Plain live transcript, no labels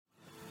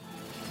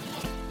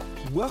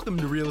Welcome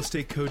to Real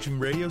Estate Coaching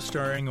Radio,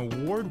 starring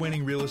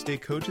award-winning real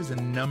estate coaches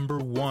and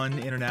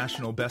 #1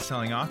 international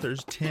best-selling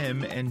authors,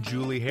 Tim and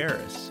Julie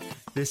Harris.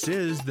 This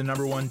is the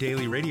 #1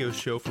 daily radio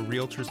show for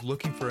realtors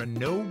looking for a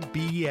no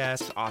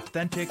BS,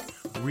 authentic,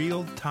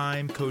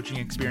 real-time coaching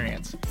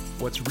experience.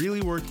 What's really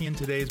working in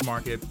today's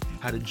market,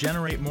 how to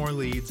generate more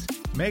leads,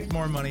 make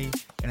more money,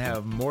 and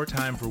have more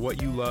time for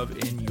what you love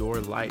in your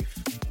life.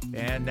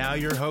 And now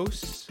your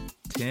hosts,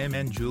 Tim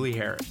and Julie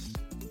Harris.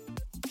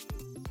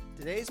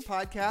 Today's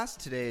podcast,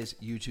 today's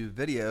YouTube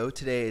video,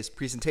 today's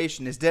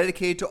presentation is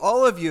dedicated to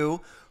all of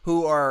you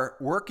who are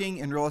working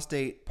in real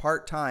estate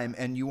part-time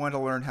and you want to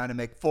learn how to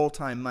make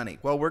full-time money.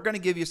 Well, we're going to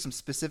give you some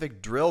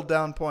specific drilled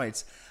down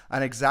points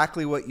on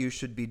exactly what you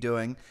should be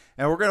doing.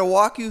 And we're going to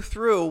walk you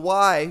through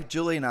why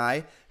Julie and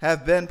I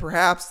have been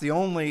perhaps the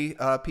only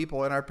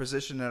people in our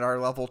position at our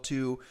level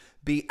to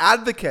be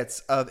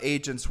advocates of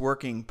agents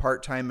working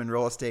part-time in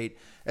real estate,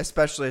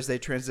 especially as they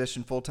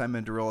transition full-time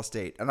into real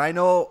estate. And I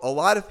know a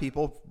lot of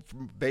people,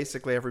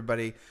 basically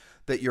everybody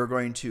that you're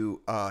going to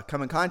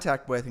come in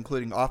contact with,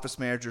 including office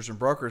managers and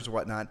brokers and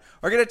whatnot,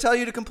 are going to tell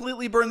you to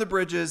completely burn the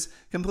bridges,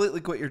 completely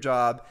quit your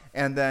job,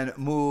 and then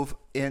move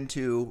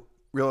into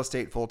real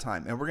estate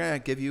full-time. And we're going to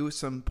give you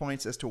some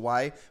points as to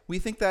why we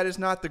think that is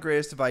not the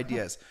greatest of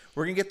ideas.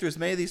 We're going to get through as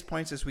many of these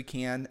points as we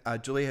can.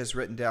 Julie has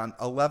written down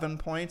 11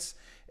 points.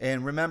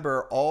 And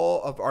remember,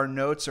 all of our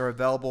notes are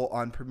available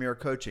on Premier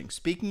Coaching.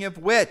 Speaking of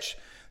which,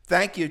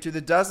 thank you to the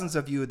dozens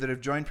of you that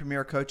have joined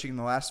Premier Coaching in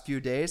the last few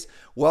days.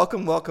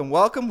 Welcome, welcome,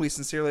 welcome. We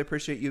sincerely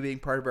appreciate you being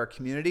part of our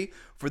community.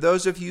 For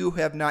those of you who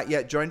have not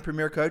yet joined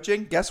Premier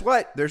Coaching, guess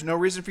what? There's no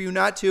reason for you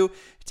not to.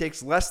 It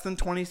takes less than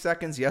 20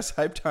 seconds. Yes,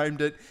 I've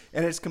timed it.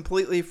 And it's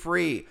completely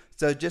free.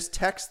 So just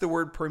text the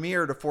word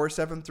Premier to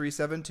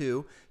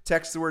 47372.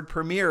 Text the word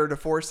Premier to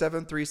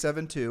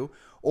 47372.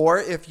 Or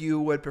if you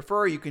would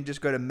prefer, you can just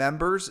go to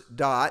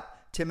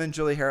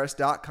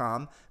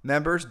members.timandjulieharris.com,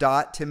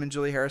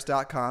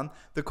 members.timandjulieharris.com.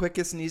 The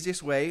quickest and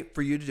easiest way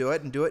for you to do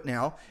it, and do it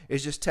now,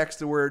 is just text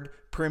the word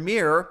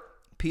Premier,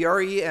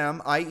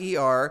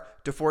 Premier,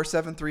 to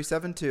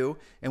 47372,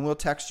 and we'll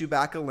text you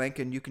back a link,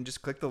 and you can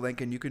just click the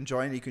link and you can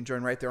join. You can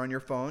join right there on your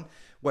phone,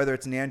 whether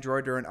it's an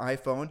Android or an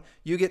iPhone.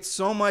 You get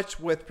so much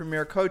with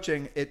Premier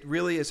Coaching. It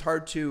really is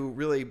hard to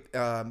really,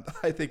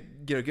 I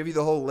think, give you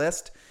the whole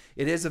list.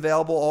 It is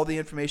available. All the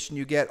information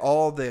you get,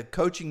 all the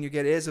coaching you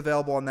get is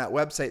available on that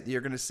website that you're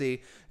going to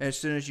see. And as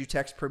soon as you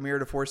text Premier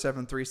to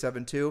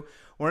 47372,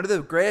 one of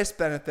the greatest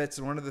benefits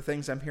and one of the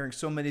things I'm hearing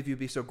so many of you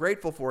be so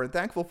grateful for and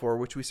thankful for,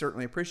 which we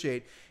certainly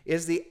appreciate,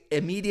 is the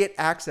immediate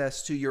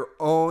access to your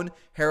own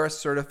Harris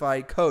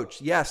certified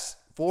coach. Yes,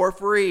 for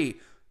free.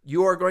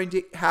 You are going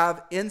to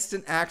have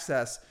instant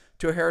access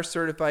to a Harris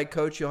certified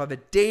coach. You'll have a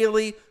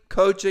daily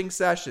coaching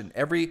session.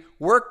 Every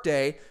work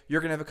day, you're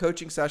going to have a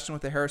coaching session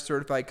with a Harris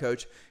certified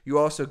coach. You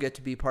also get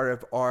to be part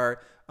of our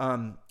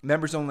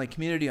members only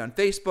community on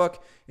Facebook.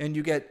 And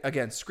you get,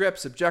 again,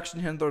 scripts,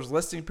 objection handlers,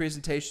 listing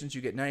presentations.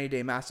 You get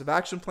 90-day massive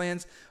action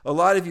plans. A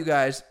lot of you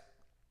guys,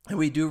 and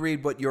we do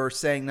read what you're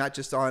saying, not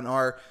just on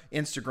our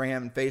Instagram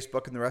and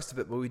Facebook and the rest of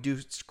it, but we do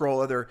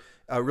scroll other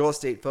real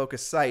estate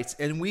focused sites.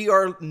 And we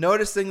are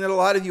noticing that a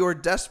lot of you are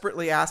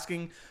desperately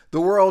asking the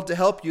world to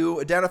help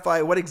you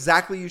identify what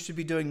exactly you should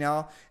be doing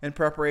now in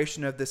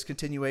preparation of this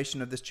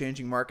continuation of this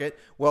changing market.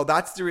 Well,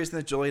 that's the reason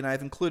that Julie and I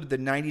have included the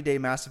 90-day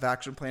massive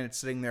action plan. It's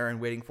sitting there and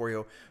waiting for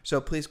you.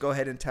 So please go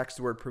ahead and text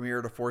the word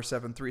Premier to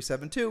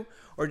 47372,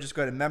 or just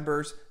go to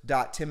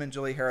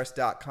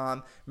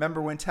members.timandjulieharris.com.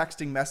 Remember, when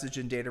texting, message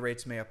and data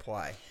rates may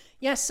apply.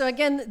 Yes. So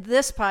again,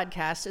 this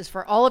podcast is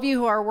for all of you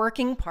who are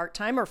working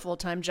part-time or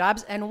full-time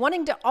jobs and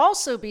wanting to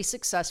also be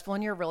successful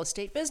in your real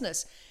estate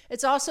business.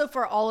 It's also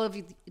for all of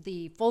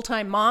the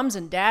full-time moms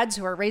and dads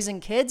who are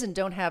raising kids and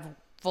don't have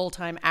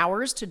full-time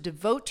hours to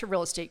devote to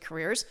real estate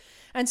careers.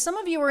 And some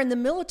of you are in the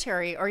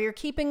military, or you're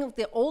keeping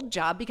the old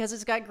job because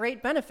it's got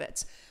great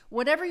benefits.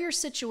 Whatever your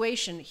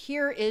situation,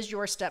 here is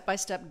your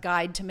step-by-step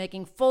guide to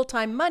making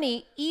full-time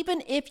money,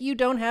 even if you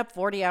don't have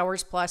 40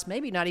 hours plus,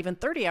 maybe not even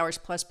 30 hours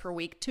plus per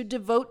week to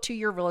devote to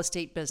your real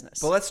estate business.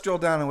 But let's drill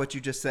down on what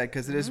you just said,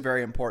 because it is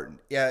very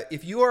important. Yeah,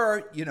 if you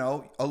are,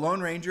 a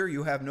lone ranger,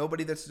 you have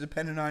nobody that's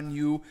dependent on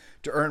you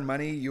to earn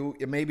money.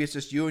 Maybe it's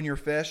just you and your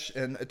fish,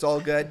 and it's all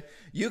good.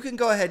 You can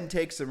go ahead and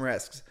take some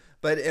risks.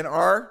 But in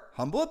our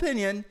humble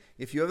opinion,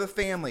 if you have a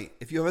family,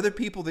 if you have other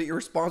people that you're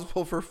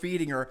responsible for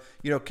feeding or,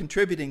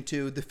 contributing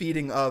to the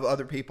feeding of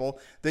other people,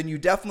 then you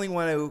definitely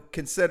want to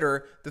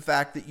consider the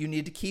fact that you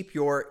need to keep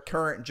your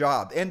current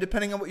job. And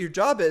depending on what your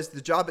job is,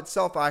 the job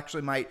itself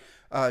actually might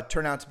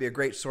turn out to be a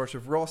great source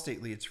of real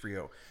estate leads for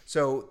you.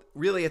 So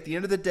really, at the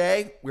end of the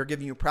day, we're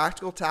giving you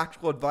practical,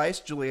 tactical advice.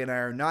 Julie and I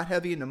are not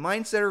heavy into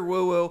mindset or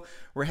woo-woo.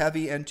 We're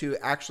heavy into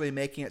actually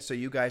making it so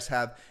you guys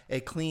have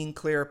a clean,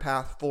 clear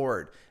path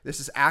forward.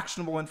 This is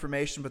actionable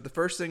information, but the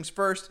first things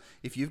first,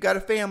 if you've got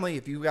a family,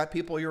 if you've got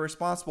people you're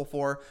responsible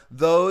for,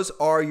 those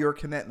are your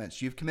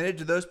commitments. You've committed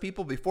to those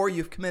people before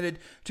you've committed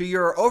to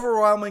your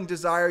overwhelming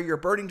desire, your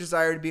burning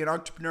desire to be an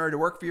entrepreneur, to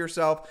work for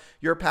yourself,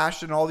 your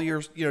passion, all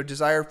your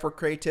desire for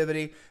creativity,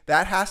 opportunity,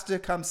 that has to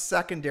come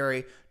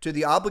secondary to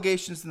the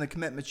obligations and the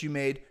commitments you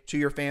made to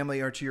your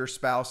family or to your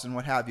spouse and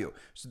what have you.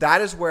 So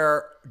that is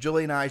where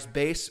Julie and I's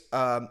base,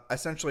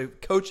 essentially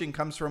coaching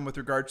comes from with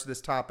regards to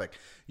this topic.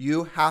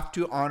 You have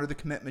to honor the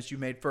commitments you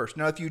made first.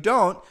 Now, if you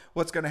don't,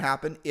 what's going to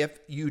happen if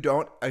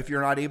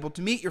you're not able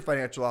to meet your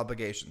financial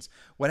obligations?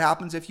 What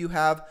happens if you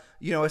have,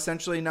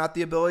 essentially not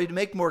the ability to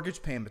make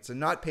mortgage payments and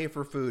not pay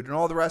for food and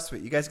all the rest of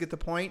it? You guys get the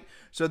point?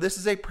 So this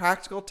is a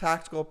practical,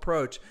 tactical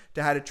approach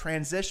to how to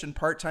transition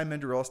part-time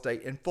into real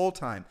estate and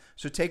full-time.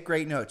 So take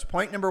great notes.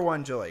 Point number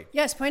 1, Julie.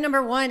 Yes, point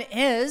number 1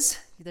 is,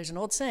 there's an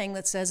old saying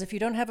that says, if you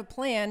don't have a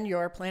plan,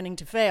 you're planning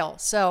to fail.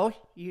 So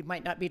you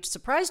might not be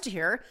surprised to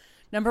hear,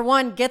 number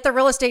 1, get the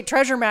real estate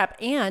treasure map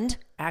and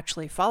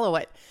actually follow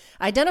it.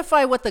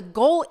 Identify what the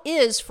goal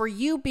is for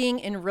you being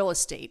in real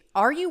estate.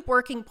 Are you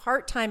working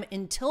part-time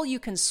until you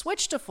can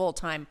switch to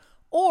full-time,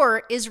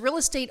 or is real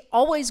estate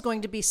always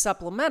going to be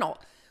supplemental?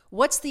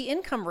 What's the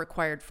income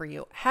required for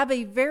you? Have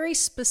a very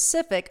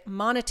specific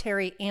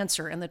monetary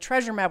answer, and the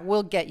treasure map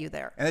will get you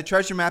there. And the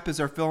treasure map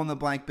is our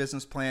fill-in-the-blank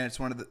business plan. It's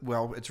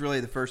it's really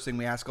the first thing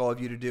we ask all of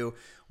you to do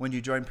when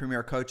you join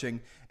Premier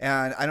Coaching.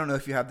 And I don't know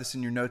if you have this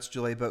in your notes,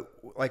 Julie, but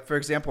like, for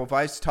example, if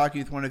I was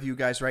talking with one of you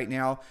guys right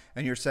now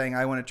and you're saying,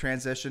 I want to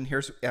transition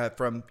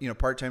from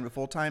part-time to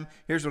full-time,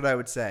 here's what I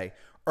would say.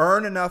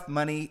 Earn enough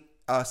money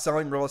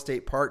selling real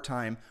estate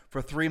part-time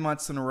for 3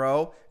 months in a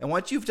row. And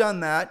once you've done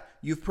that,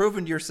 you've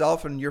proven to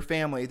yourself and your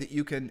family that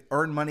you can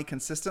earn money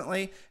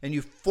consistently, and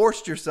you've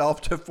forced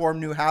yourself to form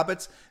new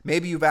habits.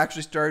 Maybe you've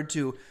actually started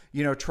to,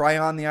 try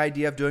on the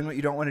idea of doing what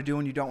you don't want to do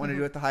and you don't want to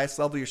do at the highest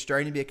level. You're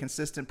starting to be a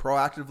consistent,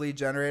 proactive lead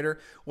generator.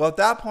 Well, at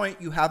that point,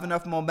 you have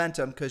enough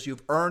momentum because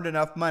you've earned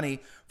enough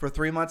money for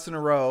 3 months in a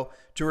row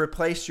to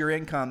replace your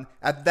income.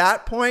 At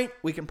that point,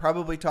 we can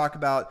probably talk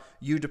about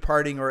you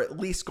departing or at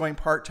least going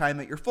part-time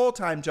at your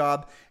full-time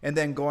job and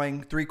then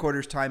going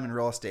 3/4 time in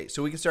real estate.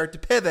 So we can start to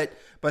pivot,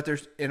 but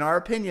in our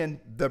opinion,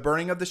 the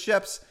burning of the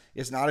ships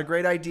is not a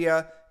great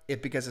idea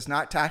because it's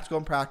not tactical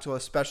and practical,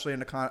 especially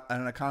in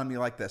an economy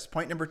like this.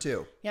 Point number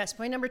 2. Yes,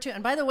 point number 2.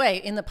 And by the way,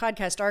 in the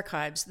podcast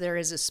archives, there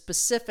is a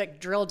specific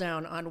drill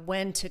down on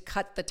when to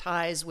cut the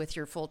ties with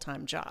your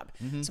full-time job.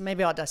 Mm-hmm. So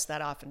maybe I'll dust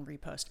that off and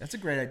repost. That's a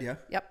great idea.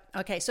 Yep.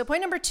 Okay, so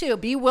point number 2,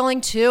 be willing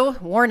to,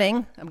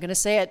 warning, I'm going to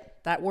say it,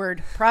 that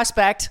word,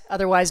 prospect,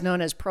 otherwise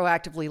known as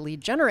proactively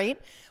lead generate.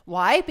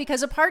 Why?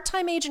 Because a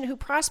part-time agent who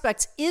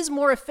prospects is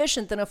more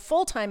efficient than a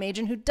full-time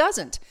agent who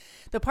doesn't.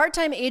 The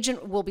part-time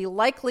agent will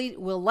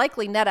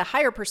likely net a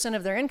higher percent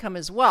of their income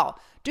as well.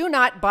 Do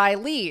not buy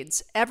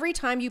leads. Every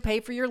time you pay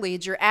for your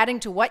leads, you're adding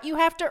to what you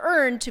have to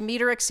earn to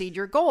meet or exceed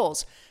your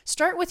goals.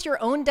 Start with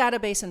your own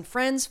database and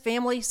friends,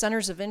 family,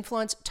 centers of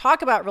influence.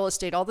 Talk about real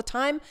estate all the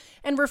time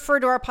and refer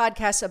to our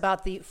podcast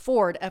about the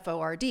FORD,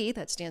 F-O-R-D,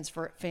 that stands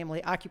for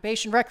Family,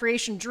 Occupation,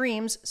 Recreation,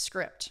 Dreams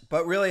script.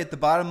 But really, at the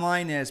bottom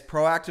line is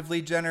proactive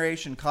lead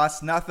generation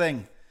costs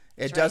nothing.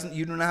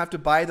 You don't have to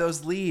buy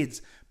those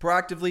leads.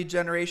 Proactive lead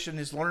generation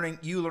is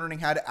learning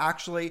how to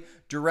actually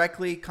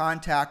directly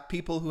contact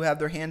people who have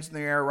their hands in the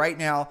air right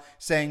now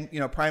saying,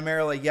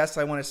 primarily, yes,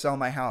 I want to sell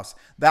my house.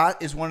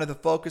 That is one of the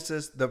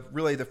focuses,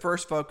 the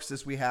first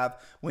focuses we have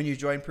when you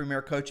join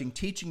Premier Coaching,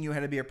 teaching you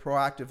how to be a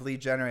proactive lead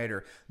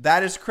generator.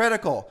 That is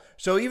critical.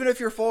 So even if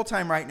you're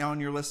full-time right now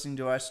and you're listening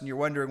to us and you're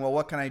wondering, well,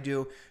 what can I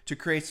do to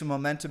create some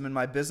momentum in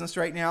my business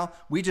right now?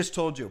 We just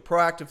told you,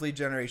 proactive lead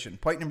generation.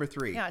 Point number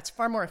 3. Yeah, it's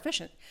far more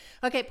efficient.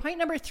 Okay, point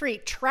number 3,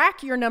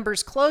 track your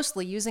numbers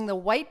closely using the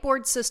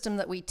whiteboard system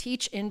that we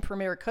teach in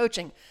Premier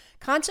Coaching.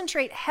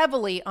 Concentrate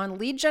heavily on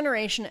lead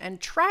generation and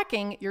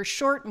tracking your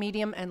short,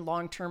 medium, and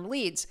long-term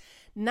leads.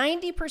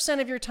 90%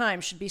 of your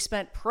time should be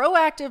spent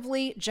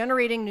proactively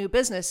generating new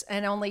business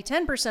and only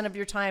 10% of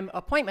your time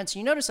appointments.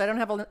 You notice I don't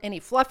have any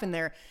fluff in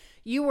there.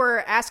 You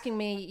were asking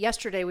me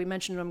yesterday, we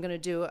mentioned I'm going to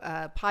do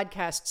a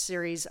podcast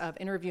series of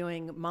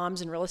interviewing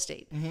moms in real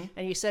estate. Mm-hmm.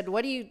 And you said,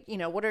 what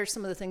are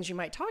some of the things you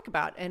might talk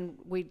about? And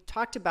we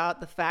talked about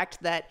the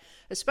fact that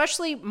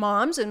especially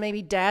moms and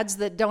maybe dads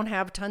that don't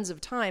have tons of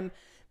time,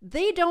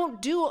 they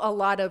don't do a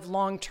lot of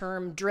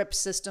long-term drip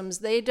systems.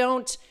 They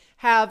don't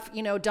have,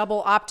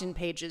 double opt-in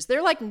pages.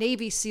 They're like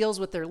Navy SEALs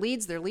with their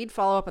leads, their lead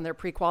follow-up, and their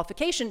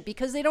pre-qualification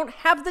because they don't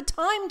have the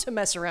time to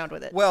mess around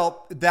with it.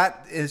 Well,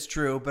 that is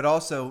true, but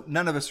also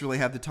none of us really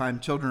have the time,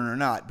 children or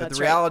not. But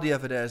the reality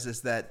of it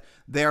is that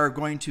they are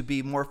going to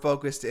be more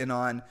focused in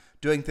on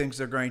doing things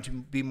that are going to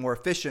be more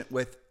efficient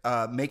with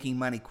making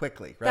money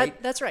quickly,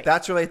 right? That's right.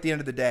 That's really at the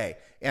end of the day.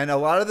 And a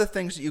lot of the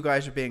things that you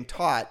guys are being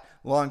taught,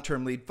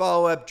 long-term lead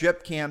follow-up,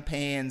 drip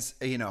campaigns,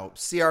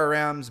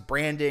 CRMs,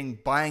 branding,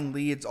 buying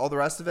leads, all the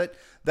rest of it,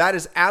 that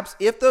is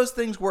if those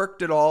things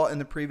worked at all in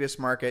the previous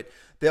market,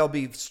 they'll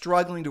be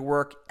struggling to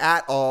work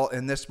at all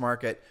in this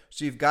market.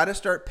 So you've got to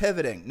start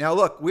pivoting. Now,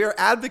 look, we are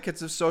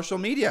advocates of social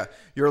media.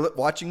 You're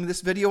watching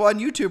this video on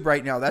YouTube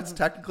right now. That's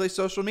technically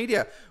social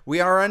media. We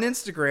are on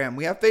Instagram.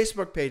 We have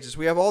Facebook pages.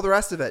 We have all the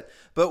rest of it.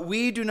 But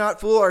we do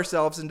not fool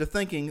ourselves into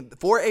thinking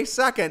for a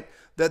second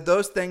that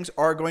those things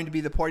are going to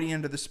be the pointy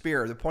end of the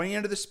spear. The pointy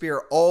end of the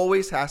spear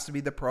always has to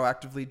be the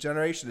proactive lead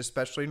generation,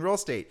 especially in real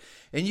estate.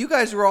 And you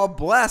guys are all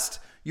blessed.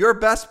 Your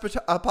best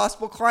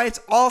possible clients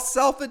all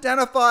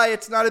self-identify.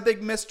 It's not a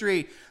big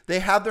mystery. They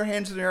have their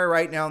hands in the air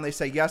right now and they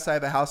say, yes, I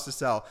have a house to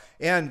sell.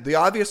 And the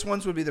obvious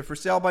ones would be the for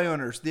sale by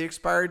owners, the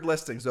expired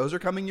listings. Those are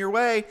coming your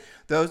way.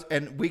 Those,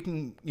 and we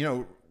can,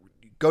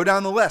 go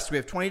down the list. We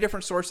have 20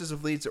 different sources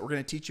of leads that we're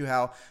going to teach you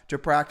how to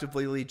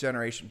proactively lead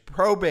generation.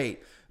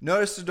 Probate,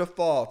 notice of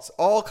defaults,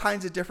 all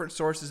kinds of different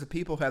sources of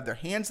people who have their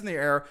hands in the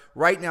air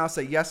right now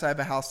say, yes, I have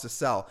a house to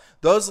sell.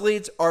 Those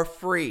leads are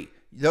free.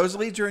 Those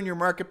leads are in your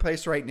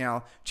marketplace right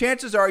now.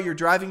 Chances are you're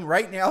driving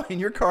right now in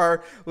your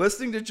car,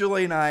 listening to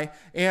Julie and I,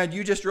 and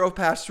you just drove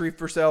past 3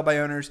 for sale by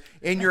owners,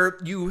 and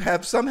you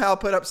have somehow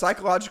put up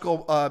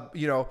psychological,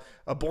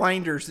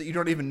 blinders that you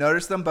don't even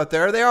notice them, but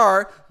there they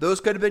are. Those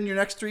could have been your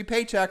next 3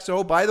 paychecks.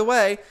 Oh, by the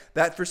way,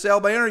 that for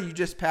sale by owner you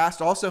just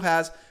passed also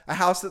has a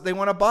house that they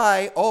want to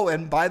buy. Oh,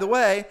 and by the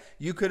way,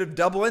 you could have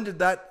double-ended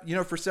that,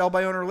 for sale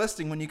by owner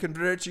listing when you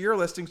converted it to your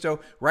listing. So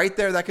right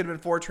there, that could have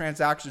been 4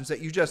 transactions that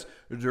you just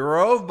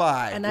drove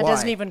by. And that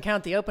doesn't even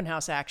count the open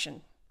house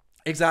action.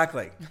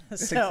 Exactly.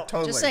 So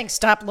Totally. Just saying,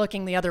 stop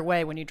looking the other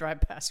way when you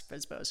drive past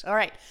FSBOs. All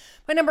right.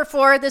 My number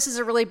 4, this is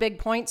a really big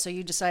point, so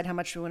you decide how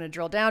much you want to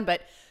drill down,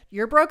 but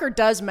your broker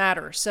does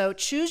matter. So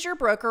choose your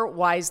broker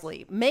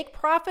wisely. Make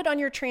profit on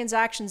your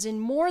transactions in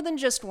more than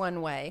just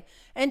one way,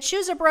 and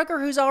choose a broker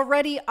who's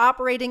already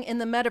operating in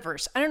the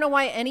metaverse. I don't know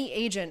why any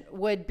agent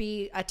would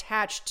be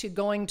attached to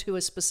going to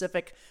a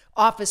specific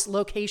office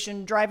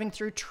location, driving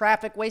through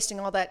traffic, wasting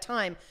all that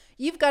time.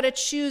 You've got to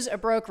choose a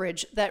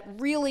brokerage that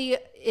really,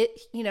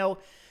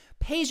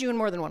 pays you in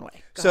more than one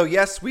way. So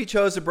yes, we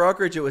chose a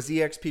brokerage. It was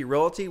eXp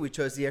Realty. We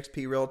chose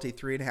eXp Realty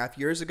 3.5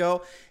 years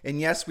ago. And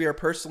yes, we are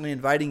personally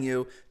inviting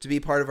you to be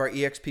part of our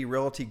eXp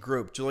Realty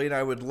group. Julie and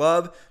I would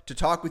love to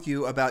talk with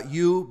you about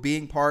you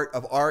being part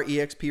of our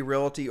eXp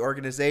Realty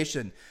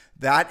organization.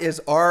 That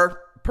is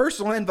our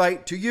personal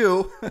invite to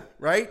you,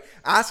 right?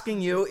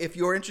 Asking you if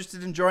you're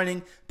interested in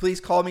joining,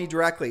 please call me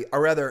directly,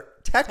 or rather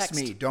text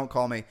me. Don't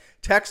call me.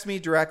 Text me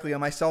directly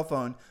on my cell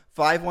phone,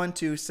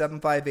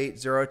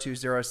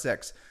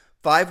 512-758-0206.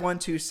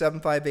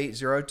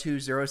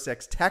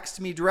 512-758-0206. Text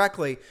me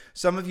directly.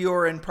 Some of you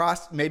are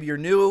maybe you're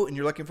new and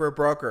you're looking for a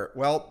broker.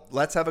 Well,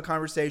 let's have a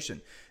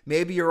conversation.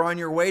 Maybe you're on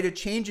your way to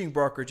changing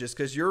brokerages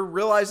because you're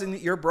realizing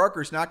that your broker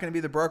is not going to be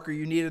the broker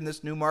you need in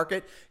this new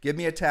market. Give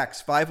me a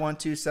text,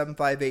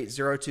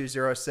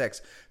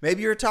 512-758-0206.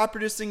 Maybe you're a top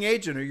producing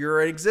agent, or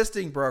you're an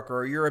existing broker,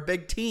 or you're a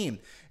big team,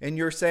 and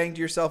you're saying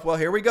to yourself, well,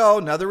 here we go,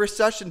 another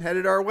recession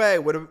headed our way.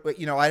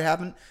 I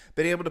haven't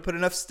been able to put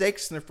enough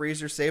steaks in the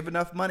freezer, save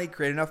enough money,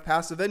 create enough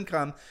passive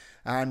income.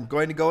 I'm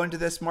going to go into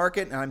this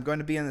market and I'm going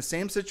to be in the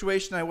same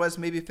situation I was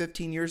maybe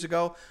 15 years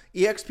ago.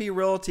 eXp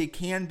Realty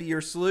can be your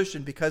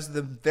solution because of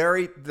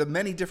the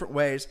many different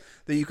ways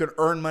that you can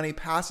earn money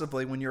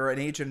passively when you're an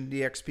agent in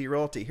eXp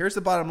Realty. Here's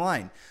the bottom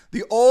line.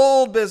 The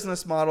old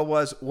business model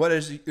was, what are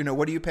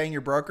you paying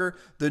your broker?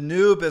 The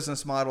new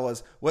business model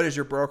is, what is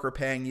your broker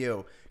paying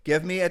you?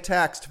 Give me a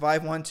text,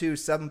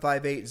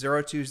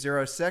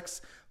 512-758-0206.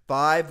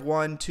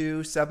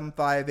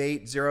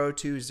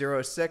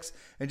 512-758-0206,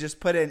 and just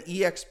put in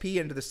EXP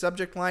into the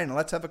subject line and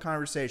let's have a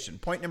conversation.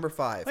 Point number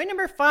 5. Point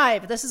number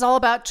 5, this is all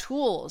about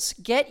tools.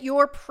 Get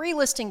your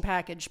pre-listing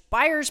package,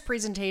 buyer's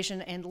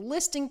presentation, and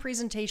listing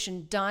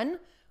presentation done,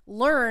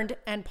 learned,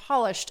 and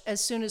polished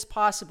as soon as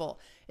possible.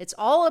 It's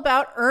all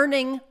about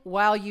earning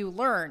while you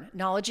learn.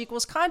 Knowledge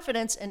equals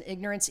confidence and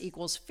ignorance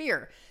equals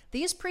fear.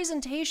 These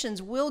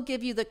presentations will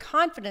give you the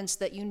confidence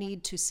that you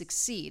need to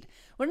succeed.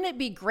 Wouldn't it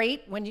be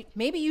great when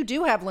maybe you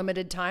do have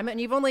limited time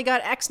and you've only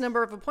got X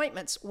number of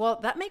appointments?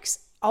 Well, that makes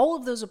all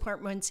of those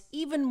appointments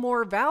even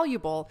more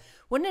valuable.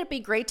 Wouldn't it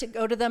be great to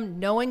go to them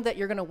knowing that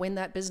you're going to win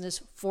that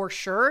business for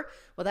sure?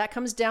 Well, that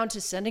comes down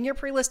to sending your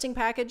pre-listing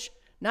package,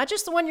 not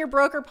just the one your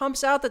broker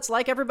pumps out that's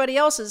like everybody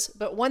else's,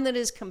 but one that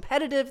is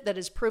competitive, that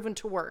is proven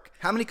to work.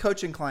 How many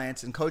coaching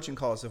clients and coaching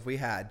calls have we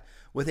had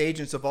with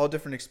agents of all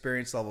different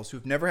experience levels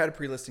who've never had a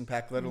pre-listing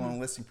pack, let alone a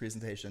listing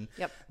presentation?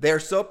 Yep. They are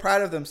so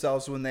proud of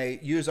themselves when they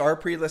use our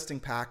pre-listing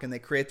pack and they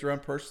create their own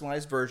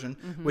personalized version,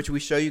 which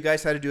we show you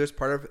guys how to do as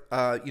part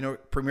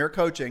of Premier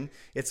Coaching.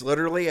 It's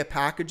literally a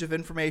package of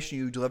information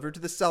you deliver to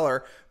the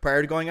seller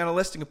prior to going on a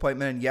listing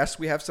appointment. And yes,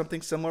 we have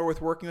something similar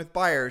with working with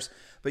buyers,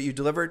 but you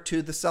deliver it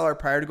to the seller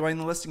prior to going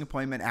to the listing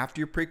appointment. After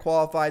you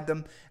pre-qualified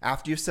them,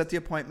 after you've set the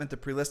appointment, the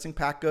pre-listing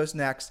pack goes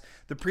next.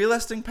 The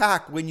pre-listing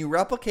pack, when you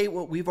replicate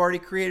what we've already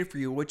created for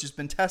you, which has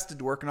been tested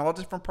to work in all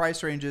different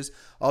price ranges,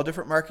 all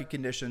different market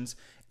conditions,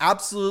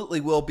 absolutely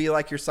will be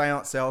like your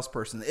silent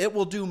salesperson. It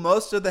will do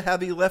most of the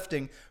heavy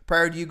lifting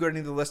prior to you going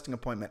to the listing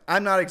appointment.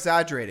 I'm not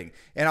exaggerating.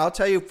 And I'll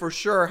tell you for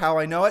sure how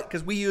I know it,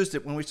 because we used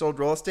it when we sold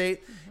real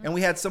estate, and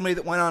we had somebody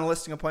that went on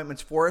listing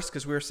appointments for us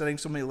because we were setting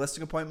so many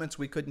listing appointments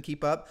we couldn't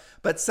keep up.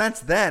 But since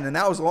then, and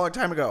that was a long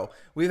time ago,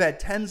 we've had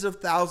tens of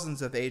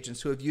thousands of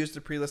agents who have used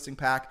the pre-listing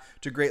pack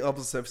to great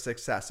levels of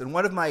success. And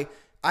one of my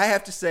I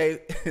have to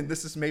say, and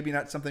this is maybe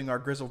not something our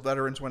grizzled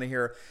veterans want to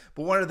hear,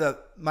 but one of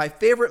my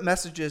favorite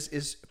messages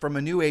is from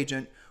a new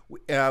agent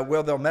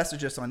where they'll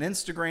message us on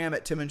Instagram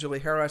at Tim and Julie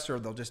Harris, or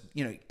they'll just,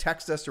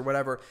 text us or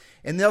whatever.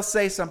 And they'll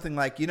say something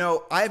like,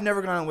 I've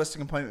never gone on a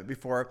listing appointment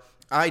before.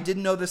 I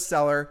didn't know this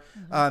seller.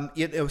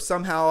 It was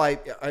somehow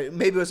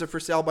maybe it was a for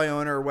sale by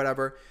owner or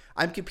whatever.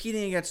 I'm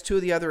competing against 2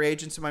 of the other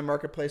agents in my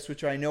marketplace,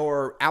 which I know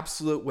are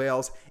absolute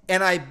whales,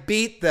 and I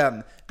beat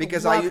them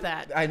because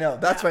that. I know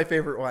that's my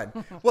favorite one.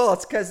 Well,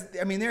 it's because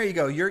there you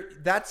go.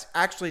 That's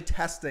actually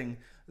testing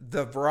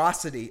the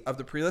veracity of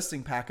the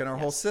pre-listing pack in our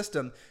whole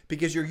system,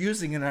 because you're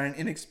using it on an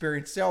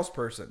inexperienced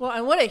salesperson. Well,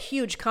 and what a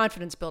huge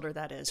confidence builder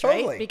that is,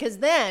 Totally. Right? Because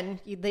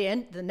then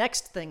the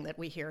next thing that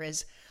we hear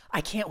is,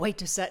 I can't wait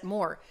to set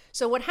more.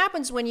 So what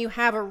happens when you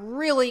have a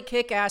really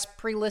kick-ass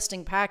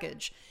pre-listing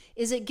package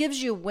is it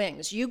gives you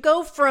wings. You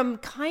go from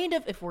kind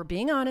of, if we're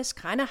being honest,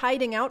 kind of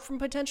hiding out from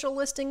potential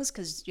listings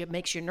because it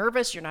makes you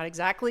nervous. You're not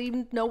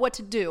exactly know what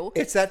to do.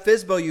 It's that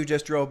FSBO you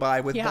just drove by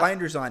with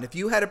blinders on. If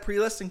you had a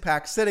pre-listing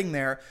pack sitting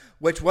there,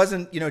 which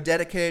wasn't,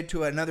 dedicated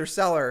to another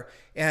seller,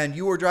 and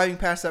you were driving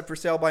past that for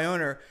sale by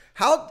owner,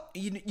 how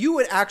you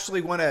would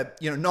actually want to,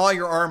 gnaw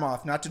your arm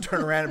off not to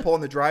turn around and pull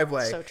in the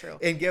driveway. So true.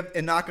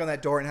 And knock on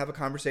that door and have a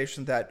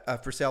conversation with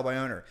that for sale by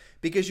owner,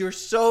 because you're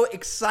so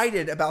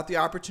excited about the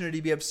opportunity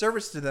to be of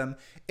service to them.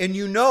 And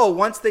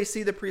once they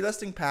see the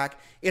pre-listing pack,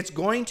 it's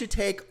going to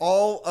take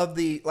all of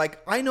the,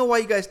 I know why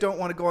you guys don't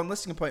want to go on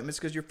listing appointments,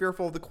 because you're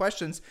fearful of the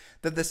questions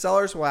that the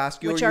sellers will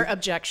ask you. Which are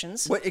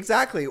objections.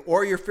 Exactly.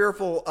 Or you're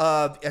fearful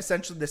of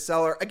essentially the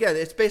seller. Again,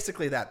 it's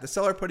basically that. The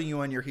seller putting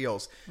you on your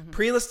heels. Mm-hmm.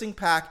 Pre-listing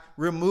pack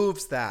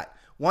removes that.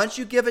 Once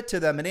you give it to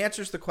them, it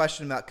answers the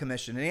question about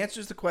commission. It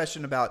answers the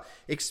question about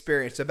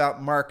experience,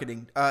 about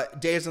marketing,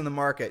 days on the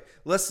market,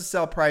 list to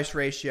sell price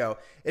ratio.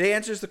 It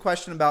answers the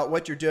question about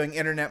what you're doing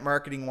internet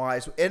marketing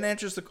wise. It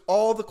answers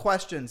all the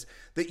questions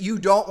that you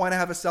don't want to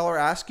have a seller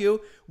ask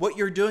you. What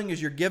you're doing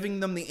is you're giving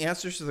them the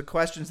answers to the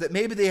questions that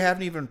maybe they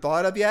haven't even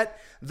thought of yet.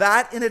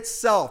 That in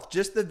itself,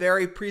 just the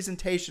very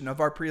presentation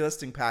of our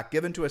pre-listing pack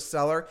given to a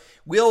seller,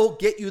 will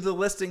get you the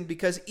listing,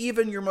 because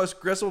even your most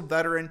grizzled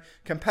veteran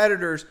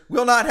competitors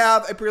will not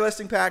have a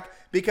pre-listing pack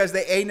because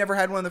they A, never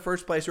had one in the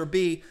first place, or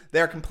B,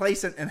 they're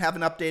complacent and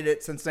haven't updated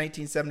it since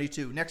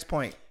 1972. Next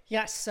point.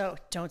 Yes, so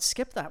don't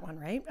skip that one,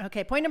 right?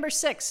 Okay, point number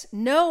 6.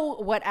 Know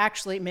what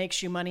actually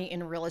makes you money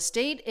in real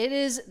estate. It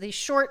is the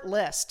short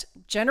list.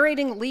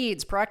 Generating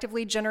leads, proactive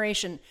lead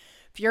generation,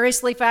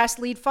 furiously fast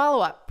lead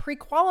follow-up,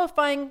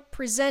 pre-qualifying,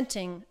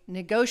 presenting,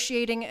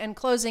 negotiating, and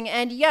closing.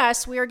 And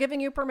yes, we are giving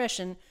you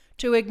permission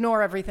to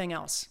ignore everything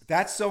else.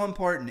 That's so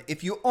important.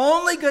 If you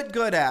only get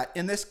good at,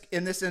 in this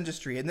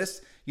industry, in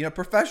this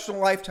professional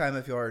lifetime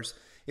of yours,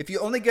 if you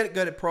only get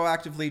good at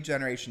proactive lead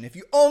generation, if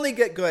you only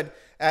get good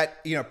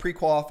at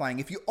pre-qualifying,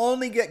 if you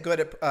only get good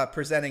at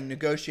presenting,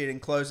 negotiating,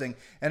 closing,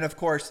 and of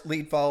course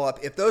lead follow-up,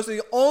 if those are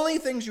the only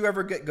things you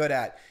ever get good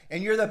at,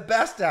 and you're the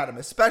best at them,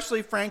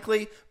 especially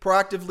frankly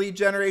proactive lead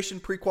generation,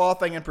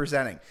 pre-qualifying, and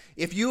presenting,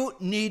 if you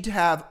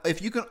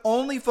can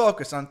only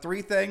focus on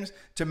 3 things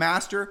to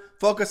master,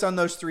 focus on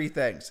those 3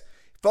 things.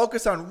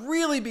 Focus on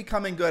really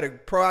becoming good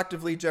at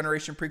proactive lead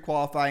generation,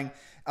 pre-qualifying,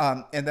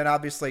 and then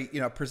obviously,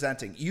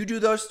 presenting. You do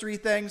those 3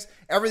 things,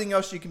 everything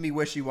else you can be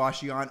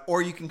wishy-washy on,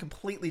 or you can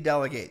completely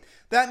delegate.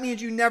 That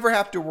means you never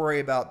have to worry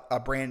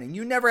about branding.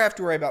 You never have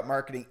to worry about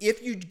marketing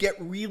if you get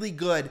really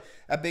good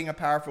at being a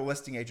powerful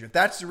listing agent.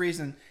 That's the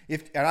reason,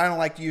 and I don't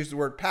like to use the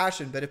word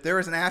passion, but if there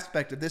is an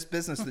aspect of this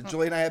business that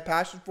Julie and I have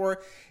passion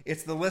for,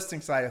 it's the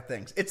listing side of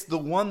things. It's the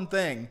one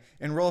thing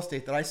in real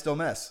estate that I still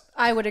miss.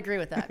 I would agree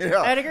with that.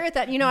 Yeah. I'd agree with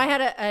that. I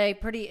had a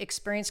pretty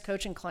experienced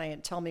coaching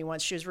client tell me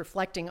once, she was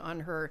reflecting on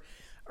her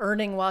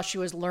earning while she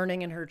was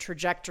learning and her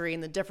trajectory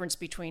and the difference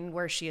between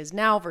where she is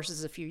now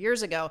versus a few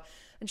years ago.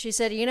 And she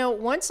said,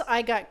 once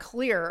I got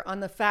clear on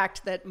the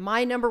fact that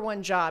my number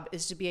one job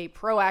is to be a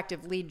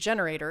proactive lead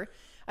generator,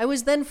 I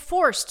was then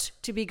forced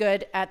to be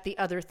good at the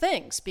other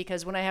things,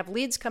 because when I have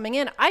leads coming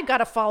in, I got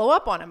to follow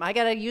up on them. I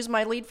got to use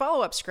my lead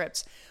follow-up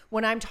scripts.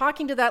 When I'm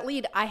talking to that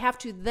lead, I have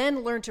to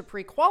then learn to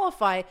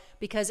pre-qualify,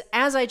 because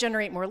as I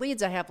generate more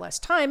leads, I have less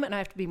time and I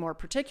have to be more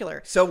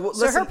particular. So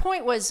her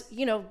point was,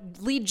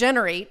 lead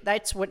generate,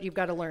 that's what you've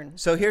got to learn.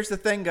 So here's the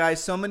thing,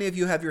 guys. So many of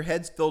you have your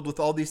heads filled with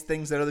all these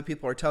things that other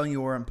people are telling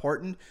you are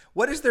important.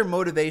 What is their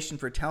motivation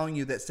for telling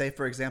you that, say,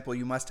 for example,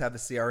 you must have a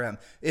CRM?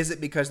 Is it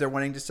because they're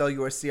wanting to sell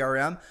you a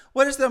CRM?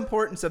 What is the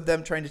importance of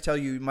them trying to tell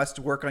you must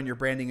work on your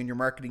branding and your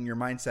marketing, your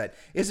mindset?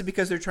 Is it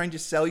because they're trying to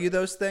sell you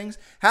those things?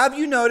 Have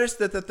you noticed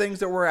that the things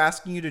that we're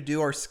asking you to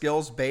do are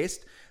skills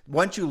based?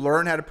 Once you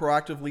learn how to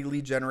proactively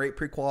lead generate,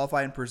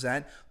 pre-qualify, and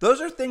present, those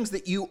are things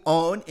that you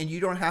own and you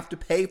don't have to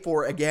pay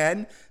for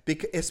again,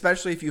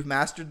 especially if you've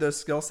mastered those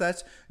skill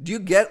sets. Do you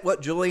get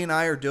what Julie and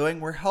I are doing?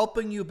 We're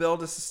helping you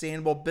build a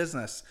sustainable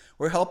business.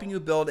 We're helping you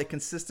build a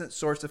consistent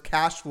source of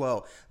cash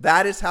flow.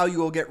 That is how you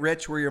will get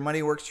rich, where your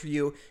money works for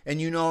you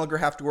and you no longer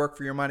have to work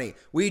for your money.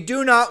 We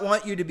do not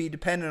want you to be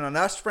dependent on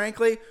us,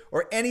 frankly,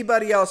 or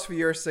anybody else for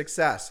your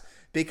success.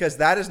 because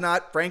that is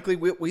not, frankly,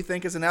 what we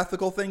think is an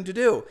ethical thing to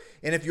do.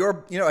 And if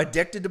you're,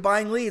 addicted to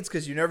buying leads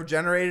because you never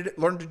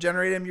learned to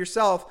generate them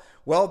yourself,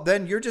 well,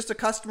 then you're just a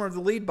customer of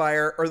the lead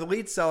buyer or the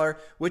lead seller,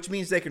 which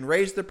means they can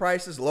raise the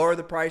prices, lower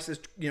the prices,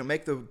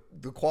 make the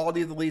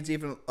quality of the leads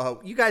even.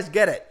 You guys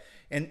get it.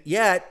 And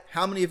yet,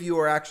 how many of you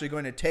are actually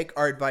going to take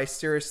our advice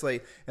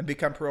seriously and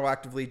become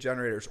proactive lead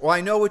generators? Well,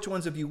 I know which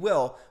ones of you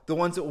will, the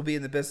ones that will be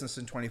in the business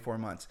in 24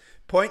 months.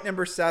 Point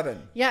number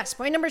 7. Yes,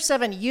 point number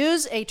 7,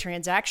 use a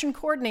transaction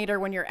coordinator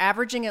when you're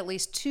averaging at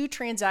least 2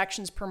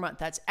 transactions per month.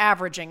 That's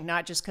averaging,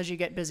 not just because you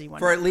get busy one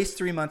For month. at least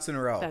 3 months in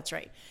a row. That's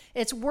right.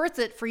 It's worth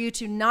it for you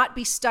to not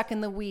be stuck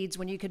in the weeds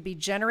when you could be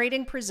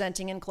generating,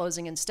 presenting, and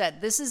closing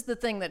instead. This is the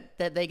thing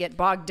that they get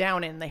bogged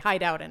down in. They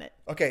hide out in it.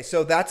 Okay,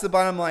 so that's the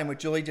bottom line, what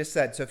Julie just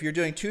said. So if you're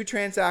doing 2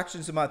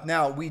 transactions a month,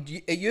 now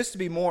it used to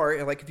be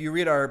more, like if you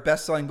read our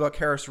best-selling book,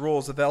 Harris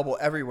Rules, available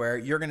everywhere,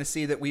 you're going to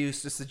see that we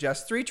used to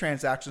suggest 3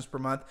 transactions per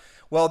month.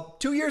 Well,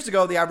 2 years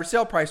ago, the average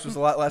sale price was a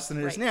lot less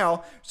than it is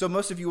now. So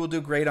most of you will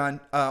do great on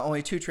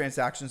only 2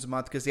 transactions a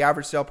month because the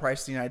average sale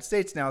price in the United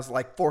States now is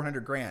like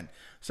 $400,000.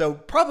 So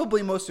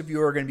probably most of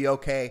you are going to be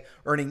okay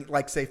earning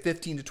like say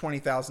 $15,000 to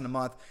 $20,000 a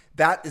month.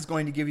 That is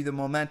going to give you the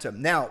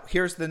momentum. Now,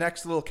 here's the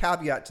next little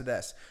caveat to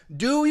this.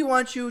 Do we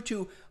want you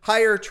to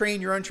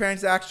train your own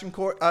transaction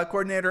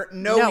coordinator?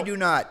 No, we do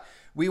not.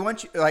 We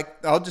want you,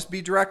 I'll just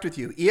be direct with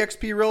you.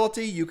 eXp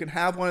Realty, you can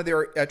have one of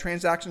their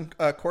transaction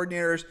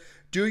coordinators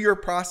do your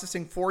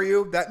processing for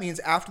you. That means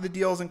after the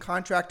deal is in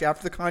contract,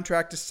 after the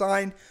contract is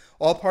signed,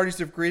 all parties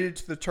have agreed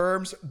to the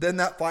terms, then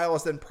that file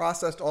is then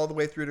processed all the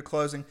way through to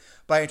closing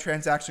by a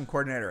transaction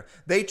coordinator.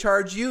 They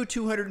charge you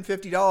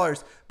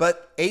 $250,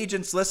 but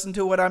agents, listen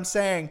to what I'm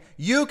saying.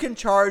 You can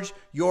charge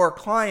your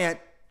client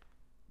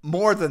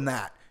more than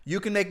that. You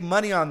can make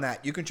money on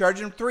that. You can charge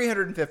them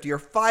 $350 or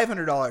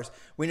 $500.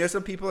 We know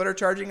some people that are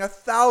charging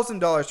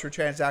 $1,000 for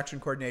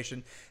transaction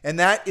coordination, and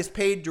that is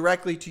paid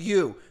directly to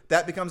you.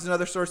 That becomes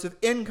another source of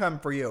income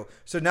for you.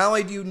 So not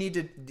only do you need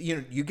to,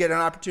 you get an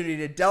opportunity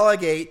to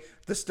delegate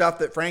the stuff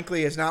that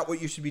frankly is not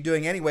what you should be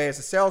doing anyway as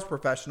a sales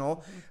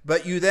professional,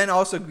 but you then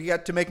also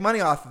get to make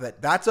money off of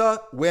it. That's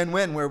a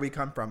win-win where we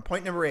come from.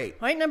 Point number 8.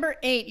 Point number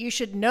 8, you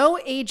should know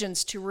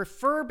agents to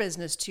refer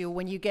business to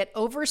when you get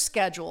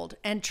overscheduled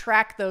and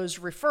track those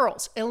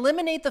referrals.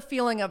 Eliminate the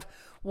feeling of,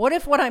 what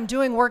if what I'm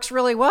doing works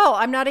really well?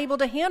 I'm not able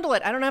to handle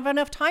it. I don't have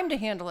enough time to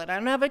handle it. I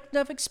don't have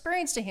enough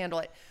experience to handle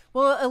it.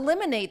 Well,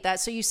 eliminate that.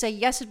 So you say,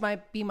 yes, it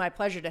might be my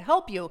pleasure to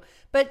help you,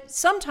 but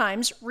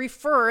sometimes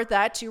refer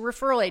that to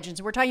referral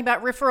agents. We're talking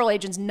about referral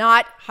agents,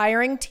 not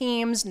hiring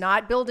teams,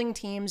 not building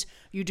teams.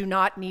 You do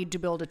not need to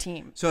build a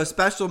team. So a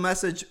special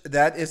message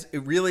that is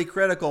really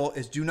critical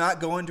is do not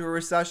go into a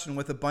recession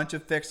with a bunch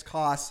of fixed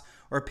costs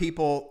or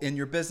people in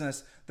your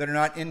business that are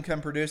not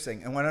income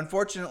producing. And what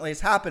unfortunately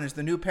has happened is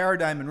the new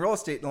paradigm in real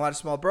estate and a lot of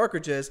small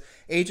brokerages,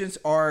 agents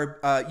are,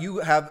 you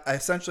have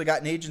essentially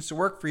gotten agents to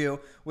work for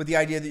you with the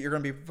idea that you're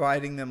going to be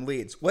providing them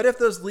leads. What if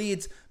those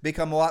leads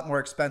become a lot more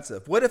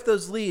expensive? What if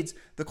those leads,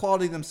 the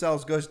quality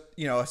themselves goes,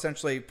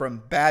 essentially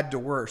from bad to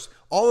worse?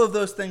 All of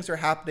those things are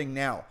happening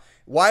now.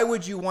 Why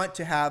would you want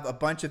to have a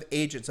bunch of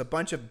agents, a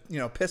bunch of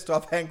pissed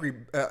off, hangry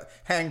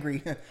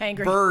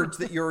birds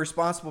that you're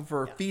responsible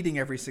for feeding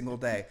every single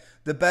day?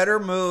 The better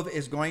move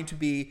is going to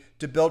be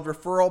to build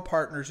referral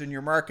partners in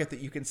your market that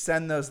you can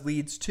send those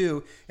leads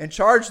to and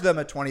charge them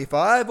at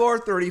 25 or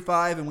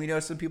 35. And we know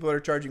some people that are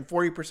charging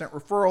 40%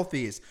 referral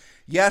fees.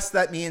 Yes,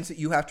 that means that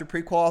you have to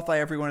pre-qualify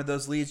every one of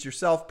those leads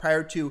yourself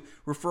prior to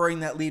referring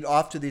that lead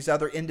off to these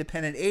other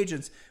independent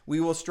agents. We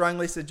will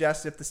strongly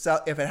suggest if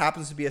it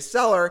happens to be a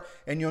seller,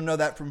 and you'll know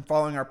that from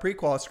following our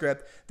pre-qual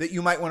script, that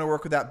you might want to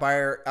work with that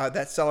buyer,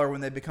 that seller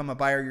when they become a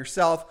buyer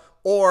yourself,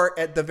 or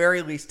at the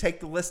very least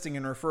take the listing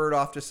and refer it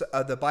off to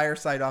the buyer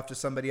side off to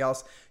somebody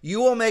else. You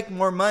will make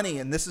more money,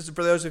 and this is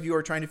for those of you who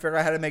are trying to figure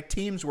out how to make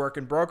teams work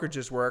and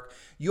brokerages work.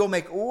 You'll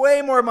make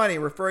way more money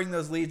referring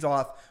those leads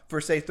off for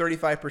say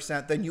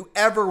 35% than you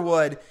ever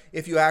would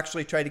if you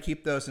actually try to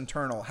keep those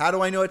internal. How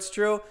do I know it's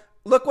true?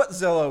 Look what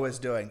Zillow is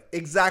doing.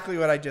 Exactly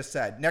what I just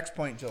said. Next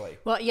point, Julie.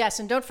 Well, yes,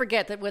 and don't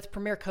forget that with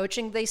Premier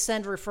Coaching, they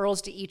send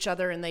referrals to each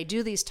other and they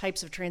do these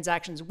types of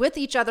transactions with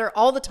each other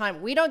all the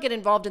time. We don't get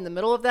involved in the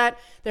middle of that.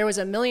 There was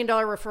 $1 million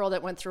referral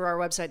that went through our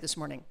website this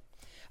morning.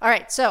 All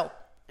right, so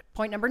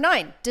point number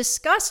 9,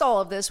 discuss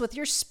all of this with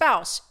your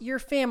spouse, your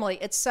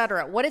family,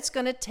 etc. What it's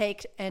going to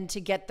take and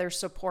to get their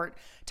support.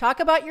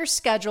 Talk about your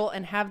schedule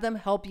and have them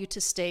help you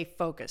to stay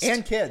focused.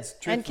 And kids.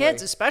 Truthfully. And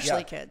kids,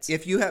 especially kids.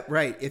 If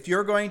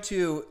you're going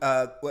to,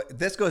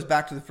 this goes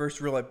back to the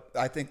first rule,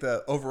 I think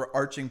the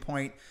overarching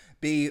point,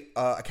 be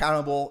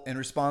accountable and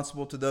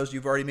responsible to those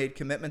you've already made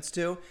commitments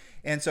to.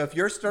 And so if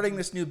you're starting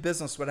this new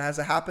business, what has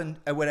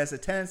a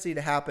tendency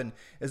to happen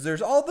is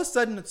there's all of a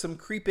sudden some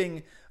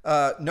creeping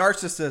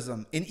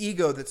narcissism and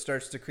ego that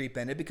starts to creep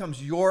in. It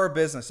becomes your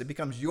business. It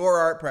becomes your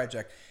art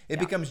project. It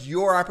becomes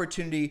your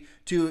opportunity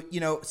to,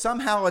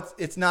 somehow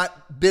it's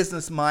not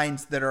business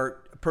minds that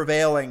are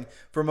prevailing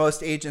for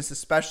most agents,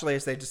 especially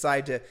as they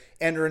decide to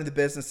enter into the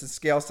business and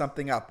scale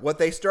something up. What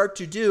they start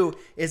to do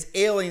is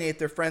alienate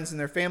their friends and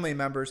their family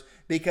members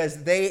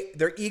because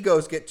their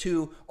egos get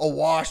too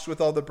awash with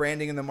all the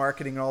branding and the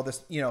marketing and all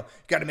this,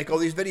 got to make all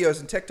these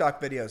videos and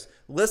TikTok videos.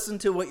 Listen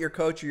to what your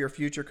coach or your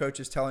future coach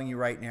is telling you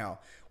right now.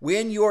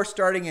 When you're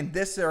starting in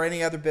this or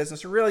any other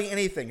business, or really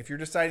anything, if you're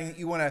deciding that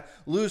you want to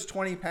lose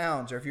 20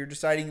 pounds, or if you're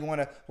deciding you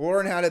want to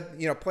learn how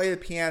to, play the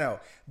piano,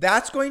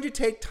 that's going to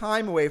take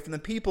time away from the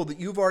people that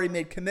you've already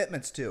made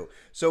commitments to.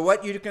 So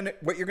what you're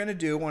going to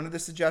do, one of the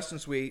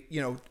suggestions we,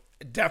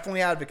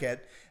 definitely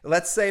advocate.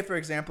 Let's say, for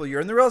example,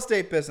 you're in the real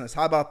estate business.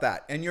 How about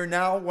that? And you're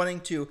now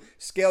wanting to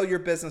scale your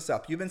business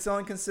up. You've been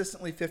selling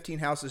consistently 15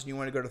 houses and you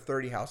want to go to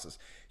 30 houses.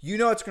 You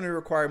know it's going to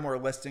require more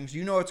listings.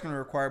 You know it's going to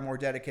require more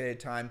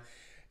dedicated time.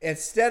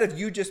 Instead of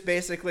you just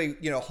basically,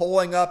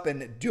 holing up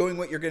and doing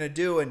what you're going to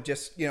do and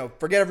just,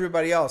 forget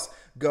everybody else,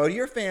 go to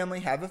your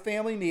family, have a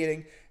family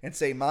meeting and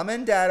say, mama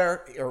and dad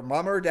or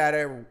mama or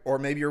dad, or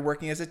maybe you're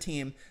working as a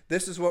team.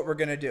 This is what we're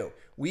going to do.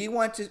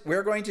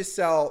 We're going to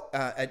sell,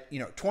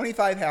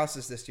 25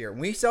 houses this year.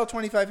 When we sell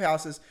 25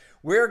 houses,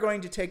 we're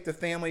going to take the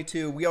family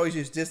to, we always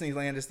use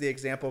Disneyland as the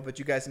example, but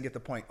you guys can get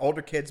the point.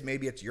 Older kids,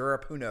 maybe it's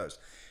Europe, who knows?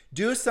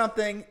 Do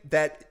something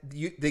that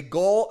the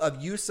goal of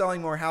you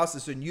selling more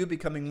houses and you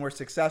becoming more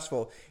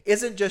successful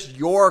isn't just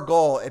your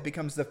goal. It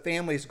becomes the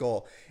family's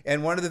goal.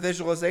 And one of the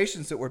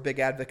visualizations that we're big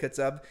advocates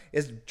of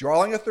is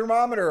drawing a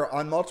thermometer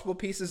on multiple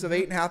pieces of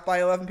 8.5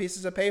 by 11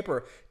 pieces of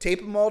paper,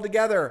 tape them all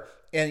together,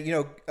 and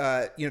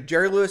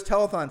Jerry Lewis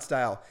telethon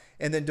style,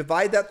 and then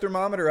divide that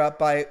thermometer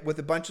up with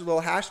a bunch of little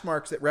hash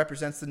marks that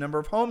represents the number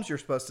of homes you're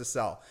supposed to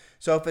sell.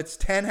 So if it's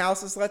 10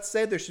 houses, let's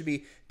say, there should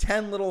be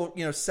 10 little,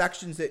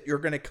 sections that you're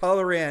going to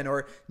color in,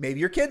 or maybe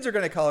your kids are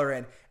going to color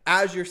in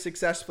as you're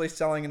successfully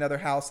selling another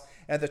house.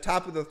 At the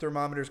top of the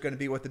thermometer is going to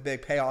be what the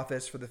big payoff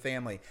is for the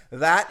family.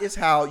 That is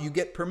how you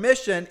get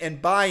permission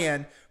and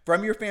buy-in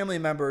from your family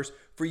members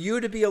for you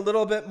to be a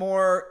little bit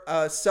more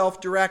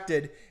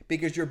self-directed,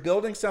 because you're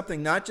building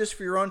something not just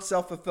for your own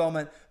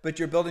self-fulfillment, but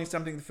you're building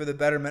something for the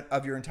betterment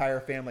of your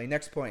entire family.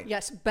 Next point.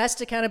 Yes, best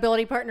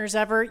accountability partners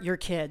ever, your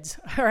kids.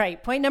 All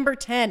right, point number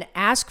 10,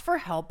 ask for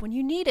help when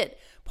you need it.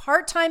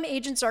 Part-time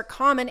agents are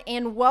common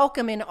and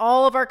welcome in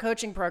all of our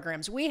coaching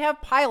programs. We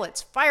have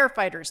pilots,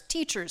 firefighters,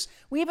 teachers.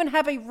 We even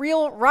have a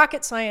real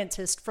rocket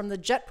scientist from the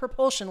Jet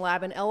Propulsion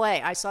Lab in LA.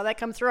 I saw that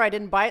come through. I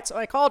didn't buy it, so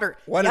I called her.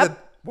 One of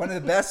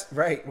the best,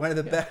 right? One of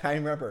the best. I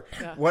remember.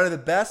 Yeah. One of the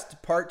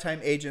best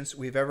part-time agents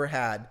we've ever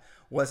had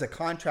was a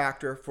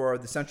contractor for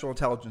the Central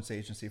Intelligence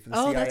Agency for the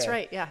CIA. Oh, that's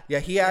right. Yeah. Yeah.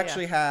 He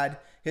actually had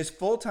his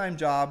full-time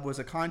job was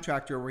a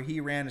contractor where he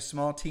ran a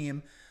small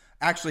team.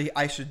 Actually,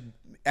 I should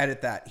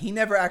edit that. He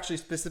never actually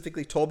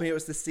specifically told me it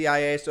was the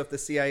CIA. So if the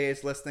CIA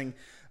is listening,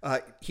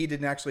 he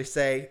didn't actually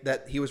say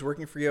that he was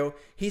working for you.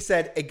 He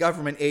said a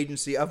government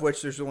agency, of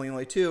which there's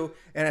only two,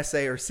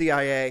 NSA or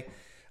CIA.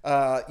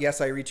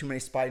 Yes, I read too many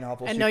spy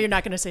novels. And no, you're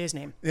not going to say his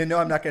name. No,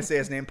 I'm not going to say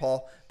his name,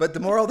 Paul. But the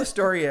moral of the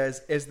story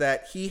is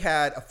that he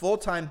had a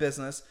full-time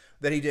business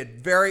that he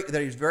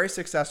was very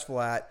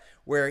successful at,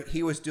 where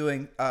he was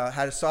doing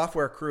had a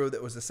software crew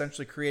that was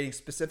essentially creating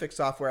specific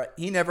software.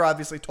 He never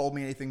obviously told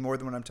me anything more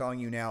than what I'm telling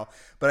you now,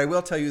 but I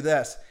will tell you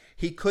this.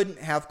 He couldn't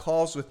have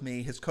calls with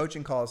me, his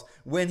coaching calls,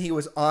 when he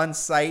was on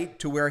site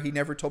to where he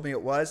never told me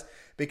it was,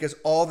 because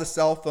all the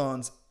cell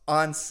phones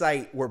on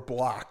site were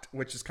blocked,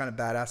 which is kind of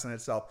badass in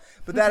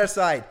itself. But that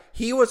aside,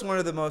 he was one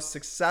of the most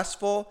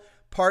successful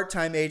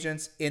part-time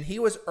agents, and he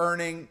was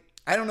earning,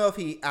 I don't know if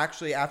he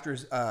actually, after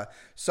his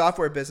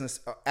software business,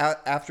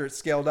 after it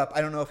scaled up, I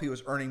don't know if he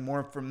was earning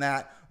more from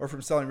that or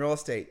from selling real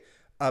estate.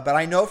 But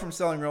I know from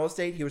selling real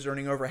estate, he was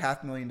earning over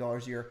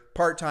 $500,000 a year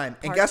part-time.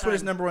 And guess what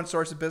his number one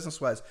source of business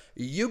was?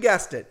 You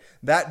guessed it,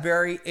 that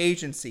very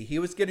agency. He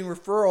was getting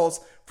referrals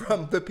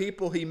from the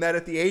people he met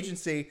at the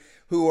agency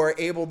who are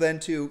able then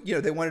to,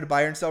 they wanted to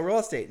buy and sell real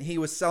estate. And he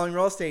was selling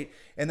real estate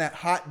in that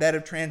hotbed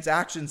of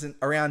transactions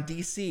around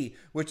DC,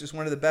 which is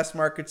one of the best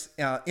markets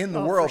in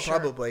the world,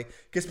 probably,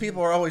 because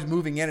people are always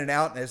moving in and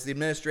out. And as the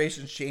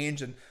administrations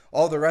change and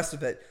all the rest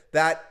of it,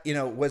 that,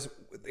 was,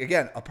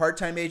 again, a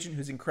part-time agent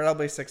who's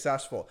incredibly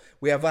successful.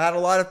 We have had a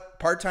lot of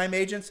part-time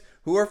agents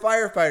who are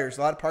firefighters,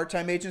 a lot of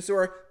part-time agents who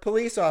are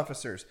police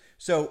officers.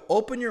 So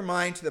open your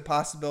mind to the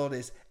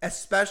possibilities,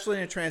 especially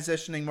in a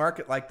transitioning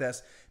market like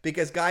this,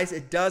 because guys,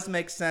 it does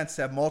make sense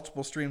to have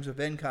multiple streams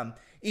of income.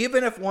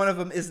 Even if one of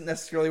them isn't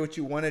necessarily what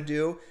you want to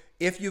do,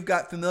 if you've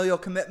got familial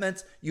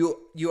commitments, you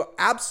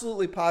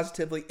absolutely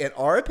positively, in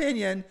our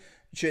opinion,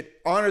 should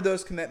honor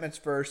those commitments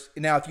first.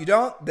 Now, if you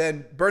don't,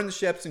 then burn the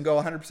ships and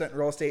go 100% in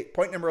real estate.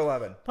 Point number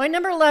 11. Point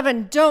number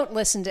 11, don't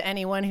listen to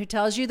anyone who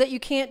tells you that you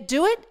can't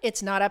do it.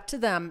 It's not up to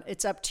them.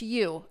 It's up to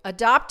you.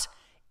 Adopt.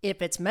 If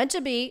it's meant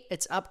to be,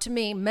 it's up to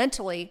me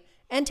mentally,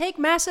 and take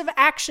massive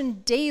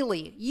action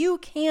daily. You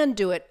can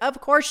do it. Of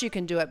course you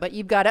can do it, but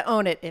you've got to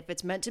own it. If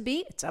it's meant to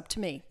be, it's up to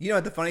me. You know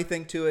what the funny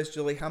thing too is,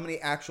 Julie, how many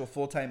actual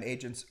full-time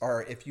agents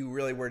are, if we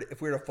were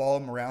to follow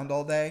them around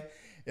all day,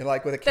 And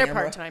like with a They're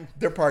camera. part-time.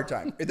 They're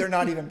part-time. They're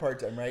not even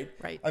part-time, right?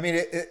 Right. I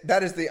mean,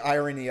 that is the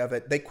irony of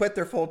it. They quit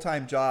their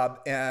full-time job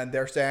and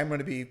they're saying, I'm going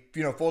to be,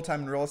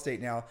 full-time in real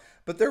estate now.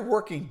 But they're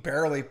working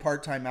barely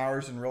part-time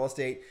hours in real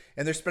estate,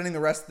 and they're spending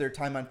the rest of their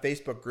time on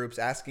Facebook groups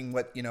asking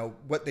what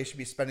they should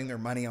be spending their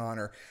money on,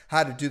 or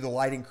how to do the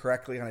lighting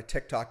correctly on a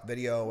TikTok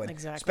video, and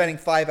spending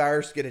 5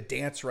 hours to get a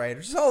dance right, or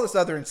just all this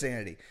other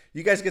insanity.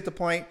 You guys get the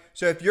point?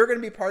 So if you're going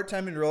to be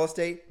part-time in real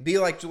estate, be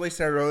like Julie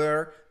said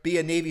earlier, be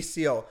a Navy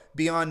SEAL,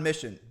 be on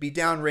mission, be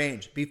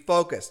downrange, be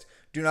focused.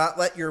 Do not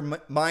let your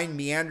mind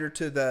meander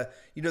to the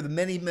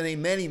many, many,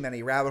 many,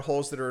 many rabbit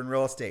holes that are in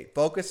real estate.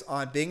 Focus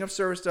on being of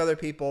service to other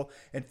people,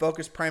 and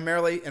focus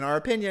primarily, in our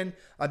opinion,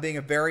 on being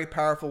a very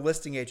powerful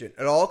listing agent.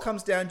 It all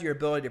comes down to your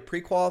ability to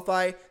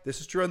pre-qualify.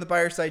 This is true on the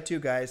buyer side too,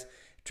 guys.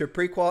 To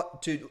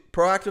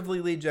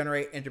proactively lead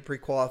generate and to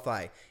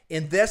pre-qualify.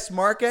 In this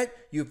market,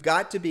 you've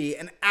got to be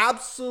an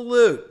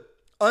absolute,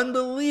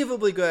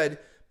 unbelievably good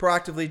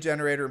proactive lead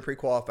generator and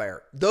pre-qualifier.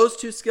 Those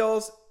two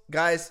skills,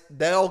 guys,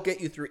 they'll get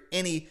you through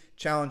any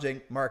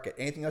challenging market.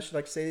 Anything else you'd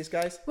like to say to these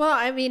guys? Well,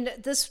 I mean,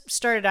 this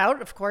started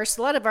out, of course,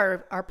 a lot of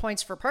our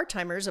points for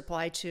part-timers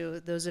apply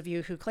to those of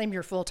you who claim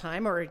you're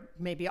full-time or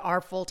maybe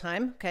are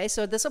full-time. Okay,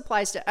 so this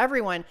applies to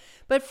everyone.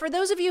 But for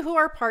those of you who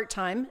are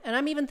part-time, and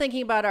I'm even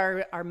thinking about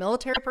our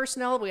military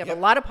personnel, we have a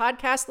lot of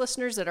podcast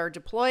listeners that are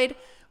deployed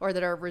or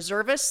that are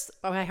reservists.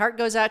 My heart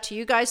goes out to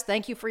you guys.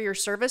 Thank you for your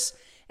service.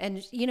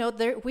 And,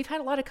 we've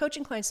had a lot of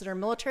coaching clients that are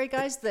military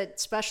guys that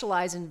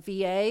specialize in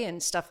VA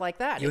and stuff like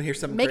that. You'll hear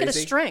something Make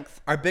crazy? it a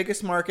strength. Our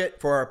biggest market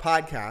for our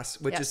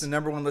podcast, which is the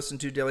number one listened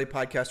to daily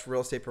podcast for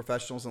real estate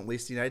professionals in at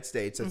least the United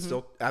States, that's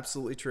still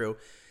absolutely true,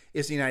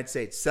 is the United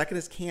States. Second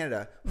is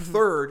Canada.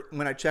 Third,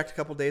 when I checked a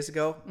couple days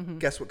ago,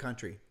 guess what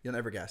country? You'll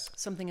never guess.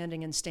 Something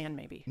ending in Stan,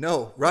 maybe.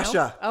 No,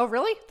 Russia. No? Oh,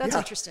 really? That's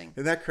interesting.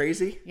 Isn't that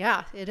crazy?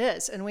 Yeah, it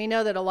is. And we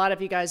know that a lot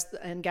of you guys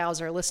and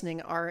gals are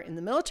listening are in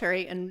the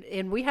military.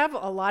 And we have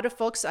a lot of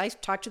folks, I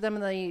talk to them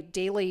in the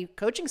daily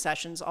coaching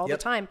sessions all the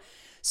time.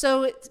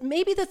 So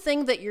maybe the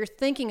thing that you're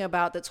thinking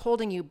about that's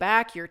holding you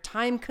back, your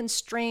time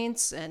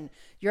constraints and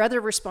your other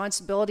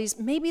responsibilities,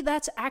 maybe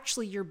that's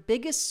actually your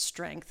biggest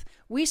strength.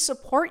 We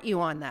support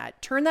you on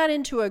that. Turn that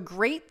into a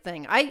great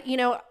thing.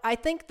 I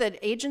think that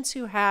agents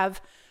who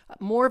have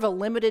more of a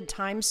limited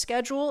time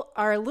schedule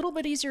are a little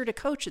bit easier to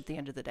coach at the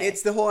end of the day.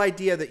 It's the whole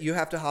idea that you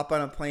have to hop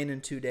on a plane in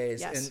 2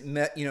 days. Yes. And,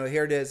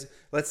 here it is.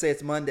 Let's say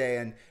it's Monday,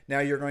 and now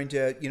you're going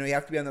to, you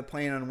have to be on the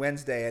plane on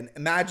Wednesday. And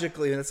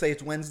magically, let's say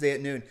it's Wednesday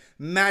at noon,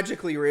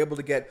 magically you're able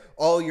to get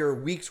all your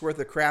week's worth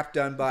of crap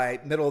done by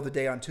middle of the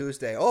day on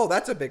Tuesday. Oh,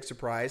 that's a big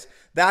surprise.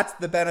 That's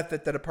the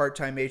benefit that a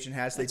part-time agent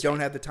has. They don't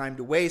have the time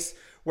to waste.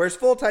 Whereas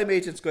full-time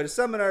agents go to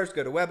seminars,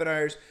 go to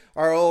webinars,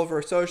 are all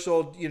over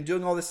social,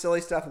 doing all this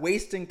silly stuff,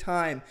 wasting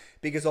time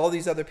because all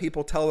these other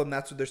people tell them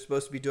that's what they're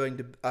supposed to be doing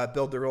to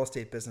build their real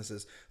estate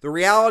businesses. The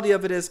reality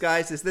of it is,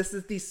 guys, is this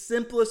is the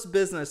simplest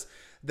business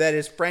that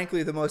is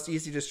frankly the most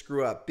easy to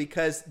screw up,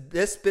 because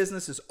this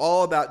business is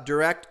all about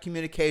direct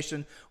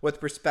communication with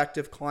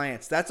prospective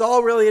clients. That's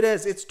all really it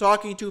is. It's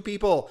talking to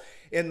people.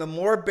 And the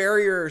more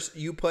barriers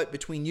you put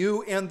between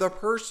you and the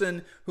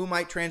person who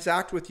might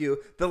transact with you,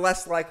 the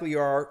less likely you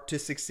are to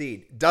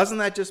succeed. Doesn't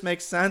that just make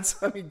sense?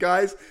 I mean,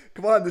 guys,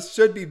 come on. This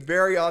should be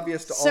very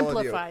obvious to all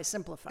of you.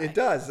 Simplify. It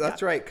does.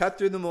 That's right. Cut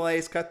through the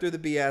malaise, cut through the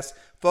BS.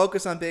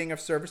 Focus on being of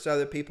service to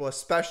other people,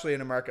 especially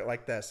in a market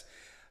like this.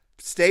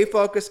 Stay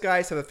focused,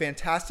 guys. Have a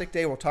fantastic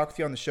day. We'll talk with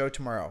you on the show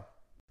tomorrow.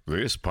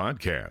 This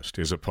podcast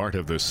is a part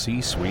of the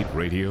C-Suite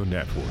Radio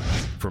Network.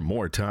 For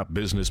more top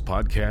business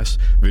podcasts,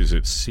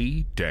 visit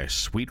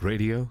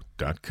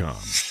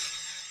c-suiteradio.com.